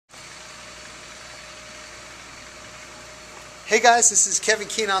Hey guys, this is Kevin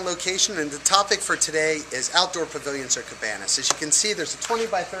Keene on location, and the topic for today is outdoor pavilions or cabanas. As you can see, there's a 20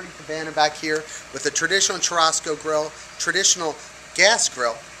 by 30 cabana back here with a traditional churrasco grill, traditional gas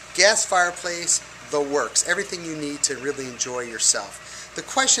grill, gas fireplace, the works, everything you need to really enjoy yourself. The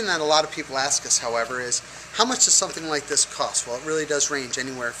question that a lot of people ask us, however, is how much does something like this cost? Well, it really does range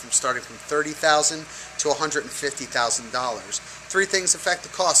anywhere from starting from $30,000 to $150,000. Three things affect the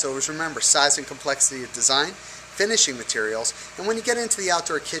cost. Always remember: size and complexity of design, finishing materials, and when you get into the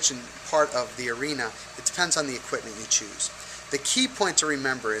outdoor kitchen part of the arena, it depends on the equipment you choose. The key point to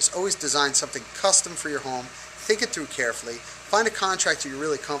remember is always design something custom for your home, think it through carefully, find a contractor you're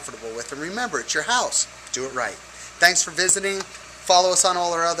really comfortable with, and remember, it's your house. Do it right. Thanks for visiting. Follow us on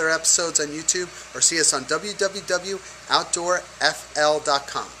all our other episodes on YouTube or see us on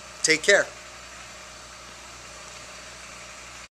www.outdoorfl.com. Take care.